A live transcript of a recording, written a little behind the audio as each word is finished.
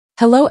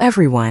Hello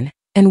everyone,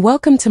 and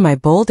welcome to my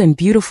Bold and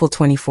Beautiful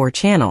 24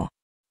 channel.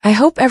 I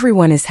hope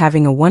everyone is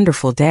having a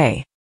wonderful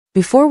day.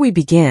 Before we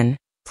begin,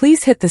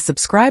 please hit the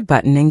subscribe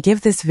button and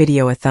give this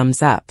video a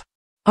thumbs up.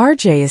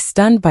 RJ is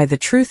stunned by the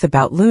truth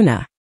about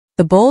Luna.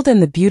 The Bold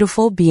and the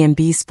Beautiful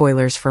B&B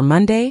spoilers for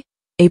Monday,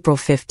 April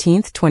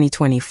 15,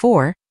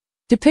 2024,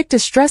 depict a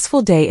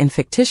stressful day in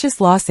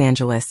fictitious Los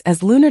Angeles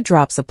as Luna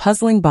drops a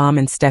puzzling bomb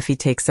and Steffi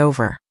takes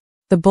over.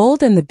 The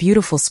Bold and the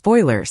Beautiful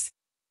spoilers.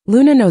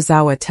 Luna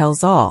Nozawa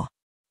tells all.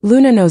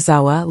 Luna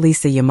Nozawa,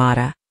 Lisa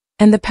Yamada,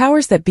 and the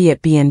powers that be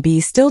at B&B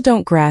still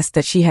don't grasp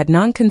that she had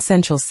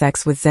non-consensual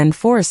sex with Zen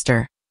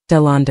Forrester,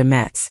 Delon de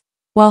Metz,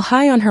 while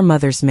high on her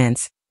mother's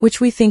mints,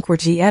 which we think were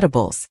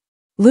G-edibles.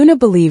 Luna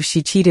believes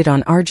she cheated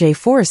on RJ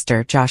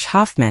Forrester, Josh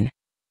Hoffman,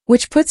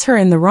 which puts her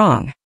in the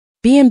wrong.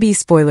 B&B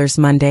spoilers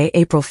Monday,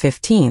 April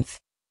 15th.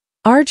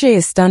 RJ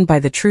is stunned by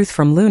the truth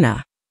from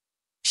Luna.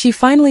 She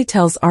finally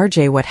tells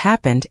RJ what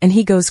happened and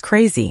he goes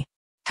crazy.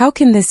 How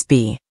can this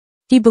be?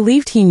 He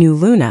believed he knew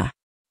Luna.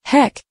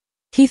 Heck,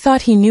 he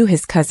thought he knew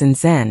his cousin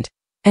Zend,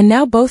 and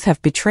now both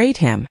have betrayed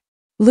him.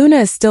 Luna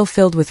is still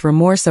filled with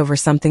remorse over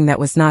something that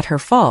was not her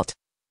fault,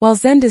 while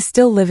Zend is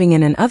still living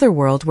in an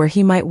otherworld where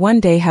he might one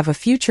day have a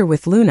future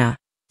with Luna,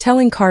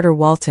 telling Carter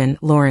Walton,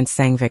 Lawrence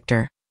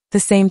Sangvictor, the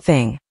same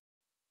thing.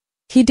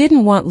 He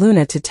didn't want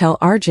Luna to tell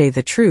RJ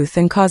the truth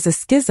and cause a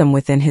schism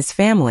within his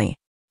family.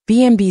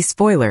 B&B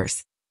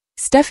spoilers.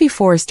 Steffi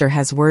Forrester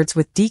has words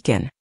with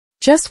Deacon.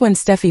 Just when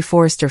Steffi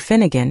Forrester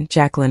Finnegan,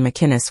 Jacqueline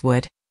McInnes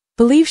would,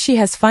 believe she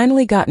has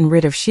finally gotten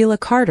rid of Sheila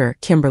Carter,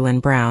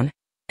 Kimberlyn Brown,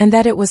 and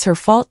that it was her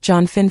fault,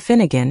 John Finn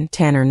Finnegan,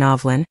 Tanner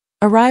Novlin,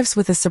 arrives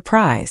with a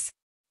surprise.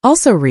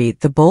 Also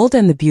read The Bold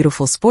and the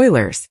Beautiful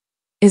spoilers.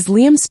 Is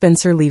Liam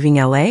Spencer leaving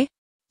LA?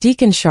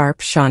 Deacon Sharp,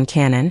 Sean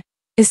Cannon,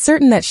 is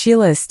certain that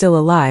Sheila is still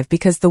alive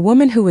because the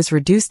woman who was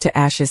reduced to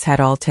ashes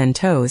had all 10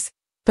 toes,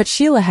 but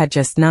Sheila had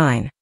just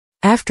 9.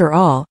 After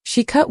all,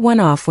 she cut one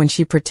off when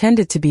she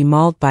pretended to be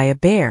mauled by a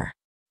bear.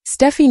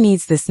 Steffi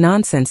needs this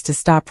nonsense to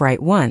stop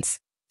right once,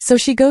 so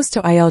she goes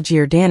to Il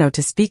Giordano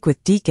to speak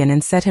with Deacon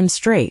and set him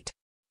straight.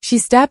 She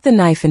stabbed the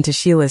knife into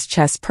Sheila's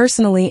chest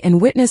personally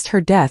and witnessed her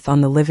death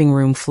on the living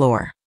room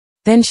floor.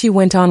 Then she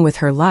went on with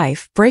her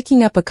life,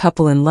 breaking up a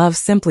couple in love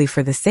simply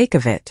for the sake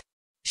of it.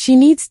 She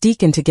needs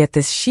Deacon to get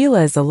this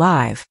Sheila is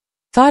alive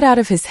thought out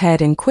of his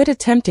head and quit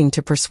attempting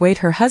to persuade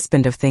her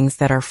husband of things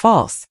that are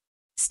false.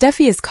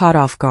 Steffi is caught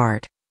off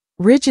guard.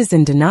 Ridge is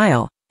in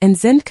denial, and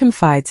Zend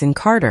confides in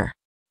Carter.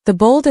 The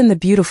Bold and the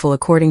Beautiful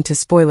according to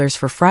spoilers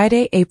for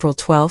Friday, April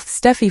 12th.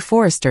 Steffi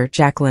Forrester,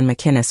 Jacqueline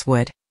McInnes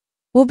would.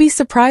 Will be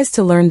surprised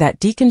to learn that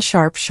Deacon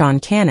Sharp, Sean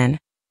Cannon,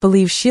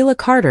 believes Sheila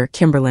Carter,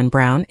 Kimberlyn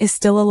Brown, is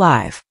still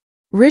alive.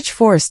 Ridge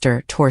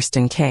Forrester,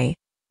 Torsten K.,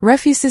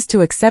 refuses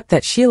to accept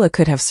that Sheila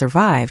could have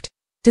survived,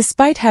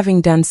 despite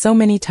having done so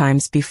many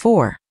times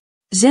before.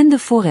 Zende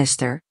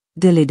Forrester,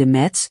 Delon de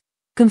Metz,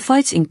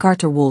 confides in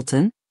Carter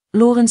Walton,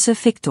 Lawrence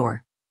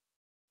Victor.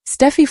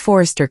 Steffi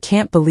Forrester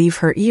can't believe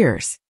her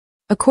ears.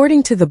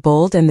 According to The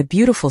Bold and the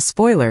Beautiful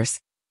spoilers,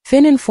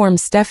 Finn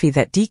informs Steffi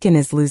that Deacon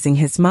is losing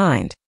his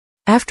mind.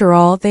 After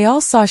all, they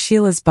all saw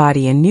Sheila's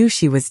body and knew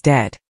she was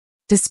dead.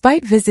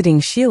 Despite visiting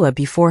Sheila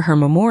before her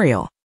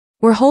memorial,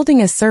 we're holding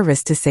a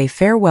service to say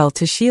farewell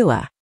to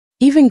Sheila,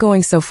 even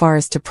going so far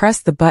as to press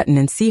the button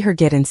and see her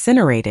get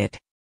incinerated.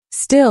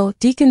 Still,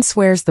 Deacon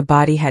swears the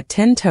body had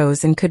 10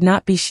 toes and could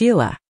not be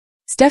Sheila.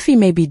 Steffi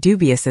may be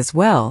dubious as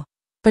well,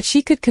 but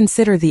she could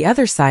consider the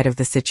other side of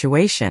the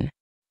situation.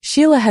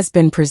 Sheila has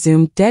been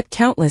presumed dead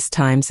countless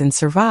times and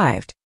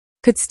survived.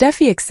 Could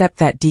Steffi accept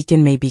that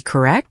Deacon may be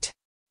correct?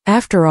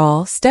 After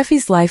all,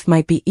 Steffi's life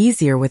might be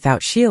easier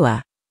without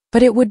Sheila,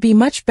 but it would be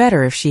much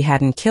better if she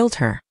hadn't killed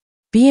her.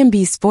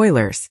 B&B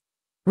spoilers.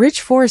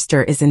 Ridge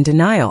Forrester is in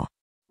denial.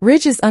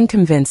 Ridge is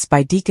unconvinced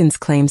by Deacon's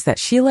claims that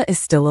Sheila is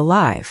still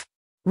alive.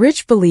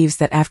 Ridge believes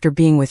that after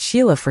being with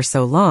Sheila for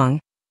so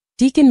long,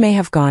 Deacon may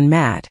have gone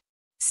mad.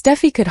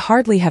 Steffi could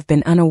hardly have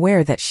been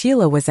unaware that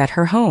Sheila was at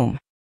her home.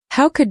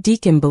 How could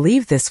Deacon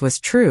believe this was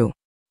true?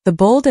 The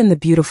Bold and the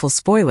Beautiful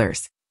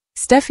spoilers.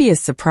 Steffi is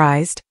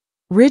surprised,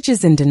 Ridge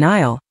is in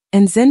denial,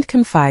 and Zend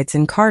confides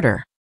in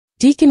Carter.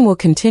 Deacon will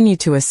continue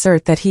to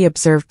assert that he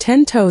observed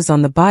 10 toes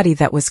on the body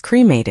that was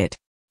cremated.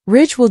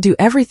 Ridge will do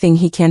everything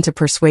he can to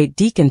persuade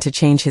Deacon to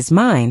change his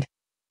mind,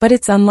 but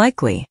it's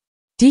unlikely.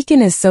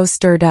 Deacon is so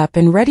stirred up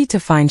and ready to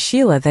find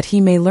Sheila that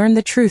he may learn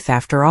the truth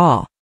after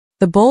all.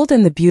 The Bold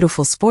and the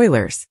Beautiful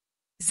spoilers.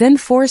 Zend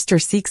Forrester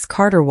seeks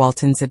Carter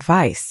Walton's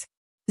advice.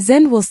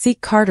 Zend will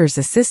seek Carter's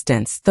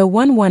assistance, though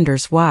one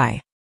wonders why.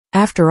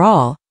 After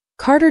all,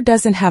 Carter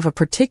doesn't have a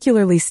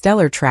particularly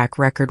stellar track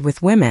record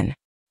with women.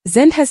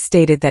 Zend has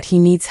stated that he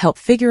needs help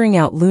figuring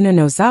out Luna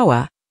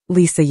Nozawa,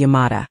 Lisa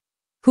Yamada,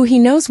 who he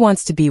knows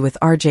wants to be with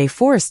RJ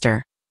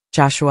Forrester,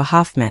 Joshua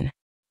Hoffman.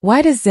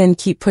 Why does Zend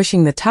keep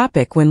pushing the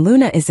topic when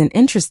Luna isn't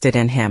interested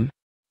in him?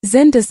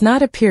 Zend does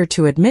not appear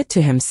to admit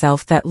to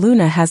himself that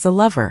Luna has a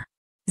lover.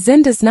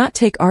 Zend does not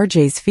take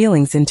RJ's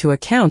feelings into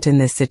account in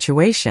this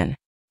situation.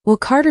 Will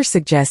Carter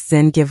suggest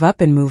Zend give up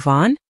and move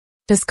on?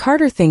 Does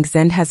Carter think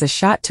Zend has a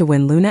shot to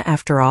win Luna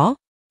after all?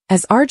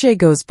 As RJ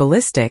goes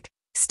ballistic,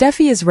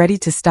 Steffi is ready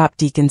to stop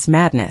Deacon's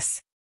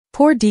madness.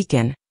 Poor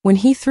Deacon, when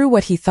he threw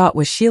what he thought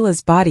was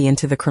Sheila's body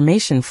into the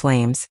cremation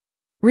flames,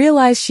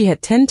 realized she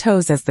had 10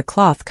 toes as the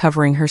cloth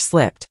covering her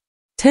slipped.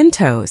 10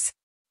 toes.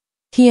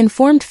 He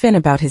informed Finn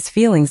about his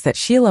feelings that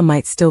Sheila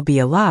might still be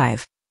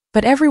alive,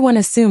 but everyone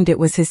assumed it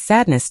was his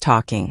sadness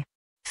talking.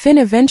 Finn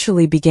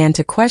eventually began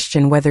to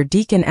question whether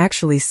Deacon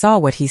actually saw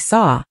what he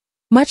saw,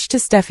 much to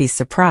Steffi's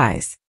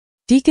surprise.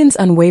 Deacon's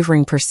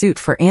unwavering pursuit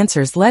for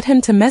answers led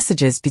him to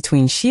messages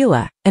between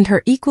Sheila and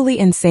her equally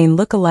insane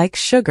look-alike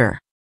Sugar.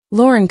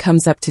 Lauren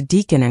comes up to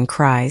Deacon and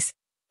cries,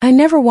 "I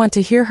never want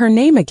to hear her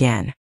name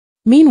again."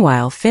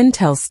 Meanwhile, Finn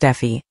tells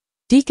Steffi,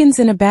 Deacon's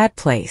in a bad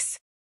place.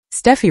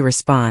 Steffi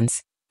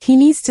responds, he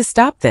needs to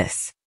stop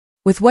this.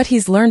 With what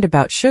he's learned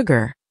about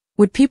Sugar,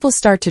 would people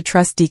start to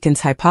trust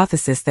Deacon's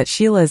hypothesis that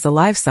Sheila is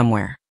alive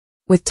somewhere?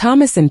 With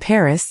Thomas in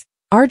Paris,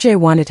 RJ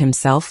wanted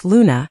himself,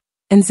 Luna,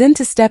 and Zen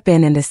to step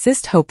in and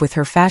assist Hope with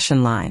her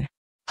fashion line.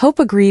 Hope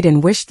agreed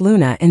and wished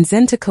Luna and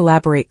Zen to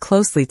collaborate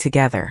closely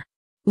together.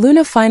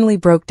 Luna finally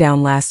broke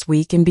down last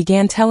week and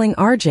began telling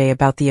RJ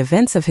about the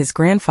events of his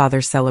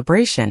grandfather's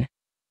celebration,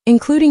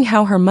 including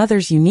how her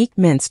mother's unique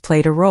mints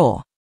played a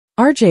role.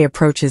 RJ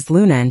approaches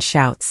Luna and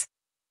shouts,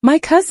 "My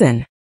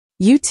cousin!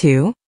 You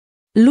too?"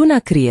 Luna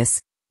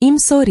cries, "I'm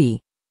sorry."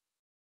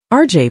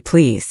 RJ,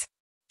 please.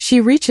 She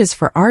reaches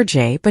for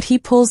RJ but he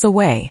pulls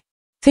away.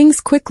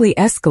 Things quickly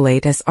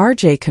escalate as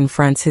RJ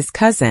confronts his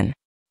cousin.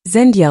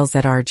 Zen yells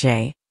at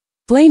RJ,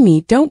 "Blame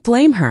me, don't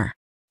blame her."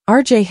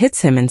 RJ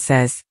hits him and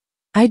says,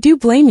 "I do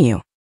blame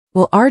you."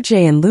 Will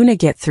RJ and Luna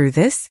get through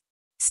this?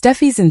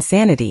 Steffi's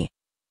insanity.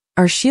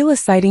 Are Sheila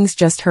sightings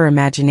just her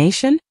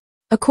imagination?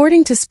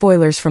 According to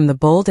spoilers from The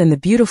Bold and the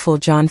Beautiful,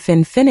 John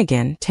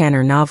Finnegan,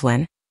 Tanner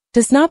Novlin,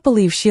 does not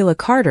believe Sheila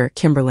Carter,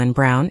 Kimberlyn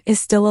Brown,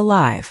 is still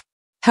alive.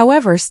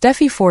 However,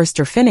 Steffi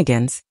Forrester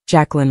Finnegan's,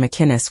 Jacqueline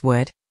McInnes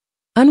would.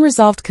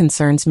 Unresolved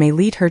concerns may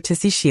lead her to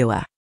see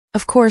Sheila.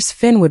 Of course,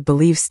 Finn would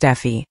believe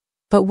Steffi,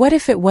 but what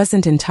if it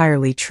wasn't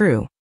entirely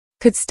true?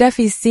 Could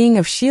Steffi's seeing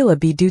of Sheila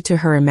be due to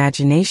her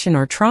imagination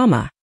or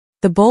trauma?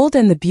 The Bold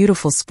and the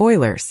Beautiful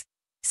spoilers.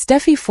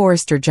 Steffi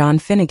Forrester John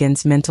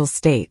Finnegan's mental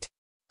state.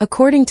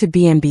 According to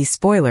B&B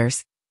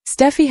spoilers,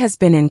 Steffi has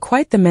been in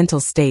quite the mental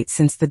state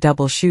since the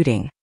double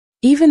shooting.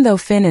 Even though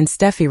Finn and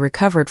Steffi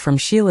recovered from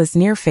Sheila's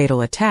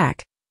near-fatal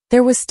attack,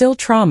 there was still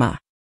trauma.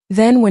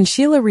 Then when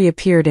Sheila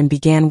reappeared and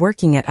began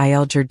working at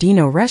Il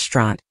Giardino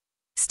restaurant,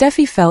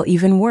 Steffi fell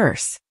even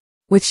worse.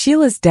 With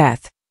Sheila's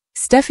death,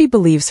 Steffi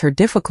believes her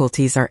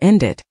difficulties are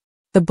ended.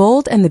 The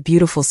Bold and the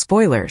Beautiful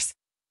spoilers.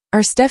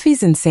 Are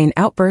Steffi's insane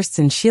outbursts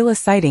and Sheila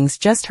sightings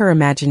just her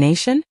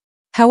imagination?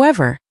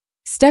 However,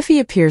 Steffi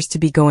appears to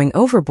be going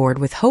overboard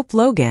with Hope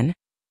Logan,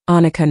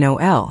 Annika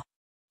Noel.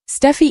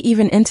 Steffi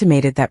even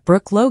intimated that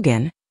Brooke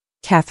Logan,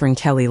 Catherine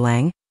Kelly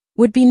Lang,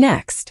 would be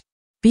next.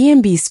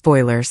 B&B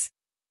spoilers.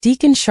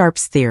 Deacon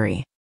Sharp's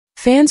theory.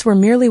 Fans were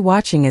merely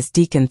watching as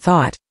Deacon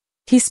thought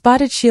he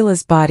spotted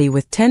Sheila's body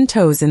with 10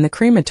 toes in the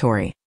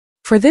crematory.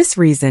 For this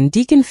reason,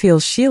 Deacon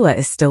feels Sheila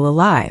is still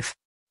alive.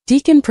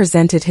 Deacon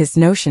presented his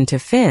notion to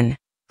Finn,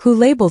 who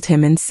labeled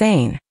him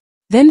insane.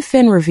 Then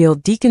Finn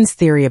revealed Deacon's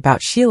theory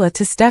about Sheila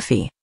to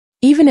Steffi.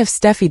 Even if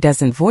Steffi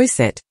doesn't voice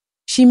it,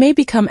 she may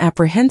become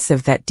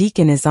apprehensive that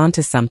Deacon is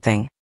onto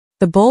something.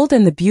 The Bold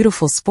and the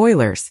Beautiful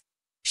spoilers.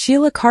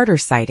 Sheila Carter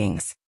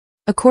sightings.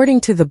 According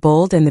to The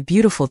Bold and the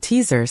Beautiful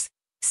teasers,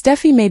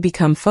 Steffi may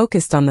become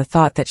focused on the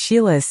thought that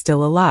Sheila is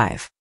still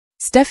alive.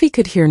 Steffi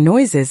could hear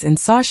noises and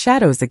saw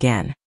shadows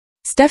again.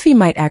 Steffi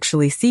might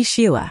actually see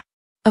Sheila.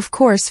 Of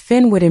course,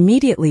 Finn would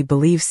immediately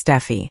believe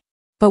Steffi.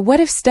 But what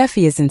if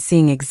Steffi isn't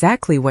seeing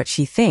exactly what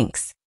she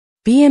thinks?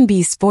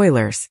 B&B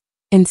spoilers.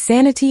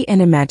 Insanity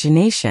and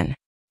imagination.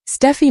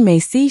 Steffi may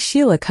see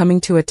Sheila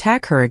coming to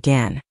attack her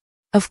again.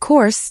 Of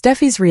course,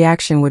 Steffi's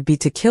reaction would be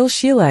to kill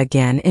Sheila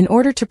again in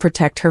order to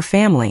protect her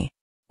family.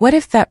 What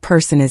if that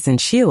person isn't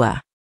Sheila?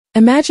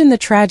 Imagine the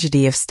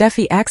tragedy if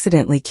Steffi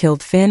accidentally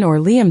killed Finn or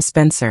Liam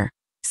Spencer,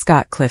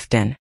 Scott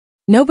Clifton.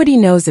 Nobody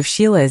knows if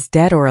Sheila is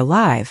dead or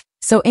alive,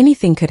 so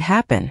anything could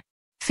happen.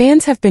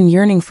 Fans have been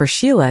yearning for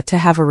Sheila to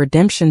have a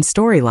redemption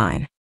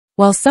storyline.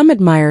 While some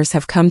admirers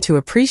have come to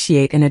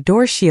appreciate and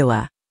adore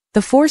Sheila,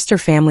 the Forrester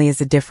family is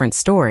a different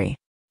story.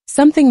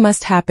 Something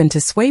must happen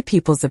to sway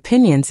people's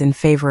opinions in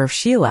favor of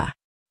Sheila.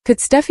 Could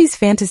Steffi's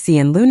fantasy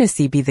and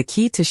lunacy be the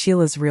key to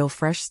Sheila's real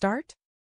fresh start?